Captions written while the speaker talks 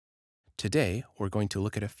Today, we're going to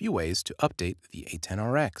look at a few ways to update the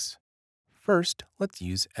A10-RX. First, let's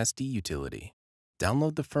use SD Utility.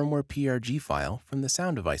 Download the Firmware PRG file from the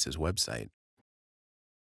Sound Devices website.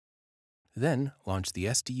 Then, launch the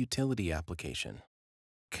SD Utility application.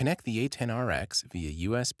 Connect the A10-RX via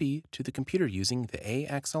USB to the computer using the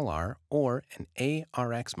A-XLR or an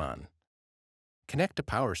RXMON. Connect a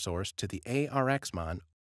power source to the RXMON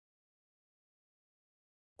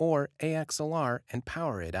or A-XLR and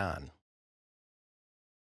power it on.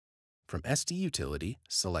 From SD Utility,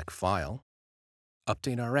 select File,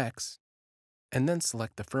 Update RX, and then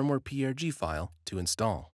select the Firmware PRG file to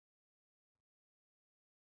install.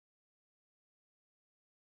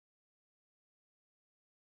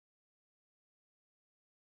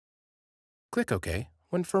 Click OK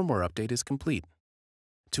when firmware update is complete.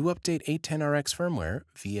 To update A10-RX firmware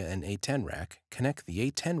via an A10-RACK, connect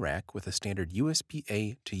the A10-RACK with a standard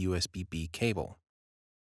USB-A to USB-B cable.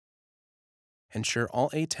 Ensure all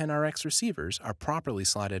A10-RX receivers are properly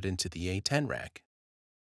slotted into the A10-RACK.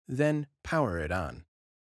 Then, power it on.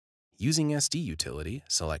 Using SD Utility,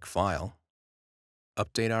 select File,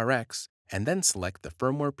 Update RX, and then select the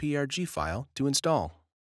Firmware PRG file to install.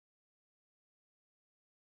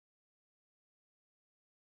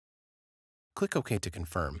 Click OK to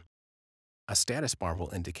confirm. A status bar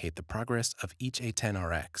will indicate the progress of each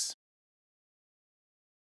A10-RX.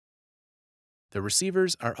 The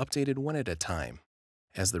receivers are updated one at a time.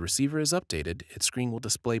 As the receiver is updated, its screen will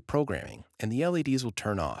display programming, and the LEDs will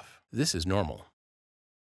turn off. This is normal.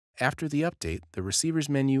 After the update, the receiver's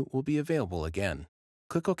menu will be available again.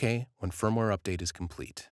 Click OK when firmware update is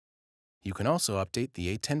complete. You can also update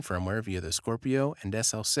the A10 firmware via the Scorpio and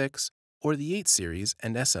SL6 or the 8 series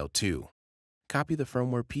and SL2. Copy the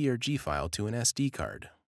firmware PRG file to an SD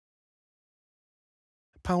card.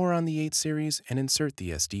 Power on the 8 series and insert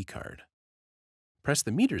the SD card. Press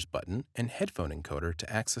the meters button and headphone encoder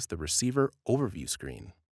to access the receiver overview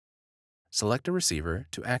screen. Select a receiver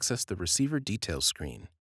to access the receiver details screen.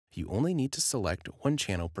 You only need to select one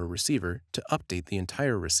channel per receiver to update the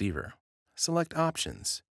entire receiver. Select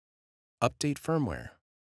Options, Update Firmware,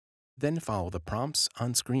 then follow the prompts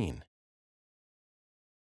on screen.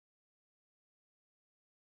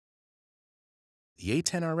 The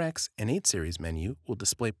A10-RX and 8 series menu will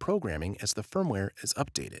display programming as the firmware is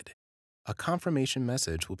updated. A confirmation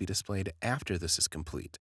message will be displayed after this is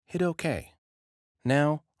complete. Hit OK.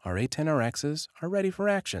 Now, our A10-RXs are ready for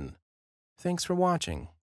action. Thanks for watching.